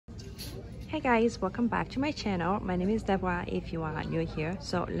Hey guys, welcome back to my channel. My name is Deborah if you are new here.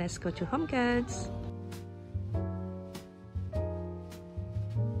 So let's go to HomeGoods.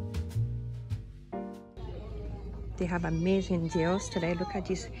 They have amazing deals today. Look at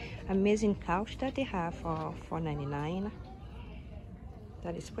this amazing couch that they have for $4.99.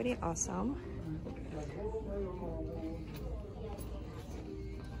 That is pretty awesome.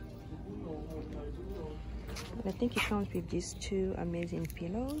 And I think it comes with these two amazing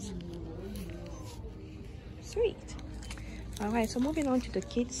pillows. Sweet. All right, so moving on to the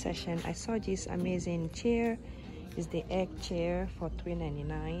kids section, I saw this amazing chair. It's the egg chair for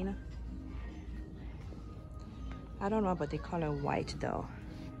 $3.99. I don't know about the color white though.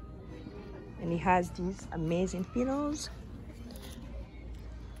 And it has these amazing pillows.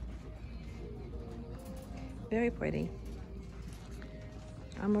 Very pretty.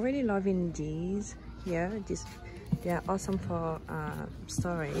 I'm already loving these here. They are awesome for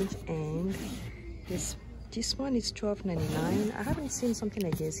storage. And this one is $12.99. I haven't seen something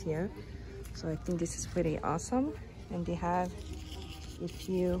like this here, so I think this is pretty awesome. And they have a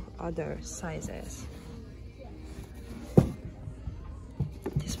few other sizes.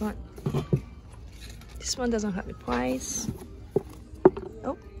 This one doesn't have the price.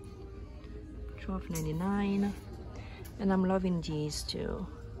 Oh, $12.99. And I'm loving these too.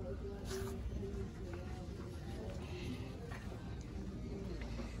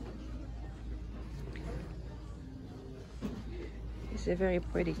 It's a very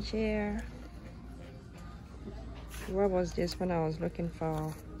pretty chair. Where was this when I was looking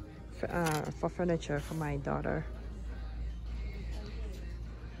for furniture for my daughter?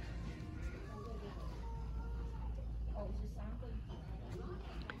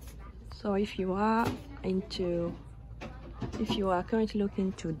 So if you are currently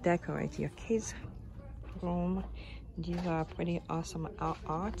looking to decorate your kids' room, these are pretty awesome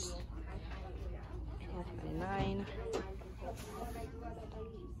arts. $12.99.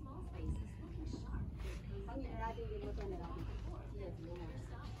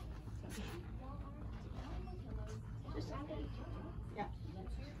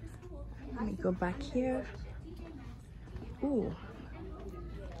 Let me go back here. Ooh,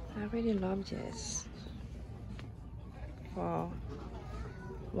 I really love this. For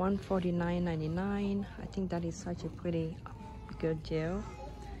 $149.99. I think that is such a pretty good deal.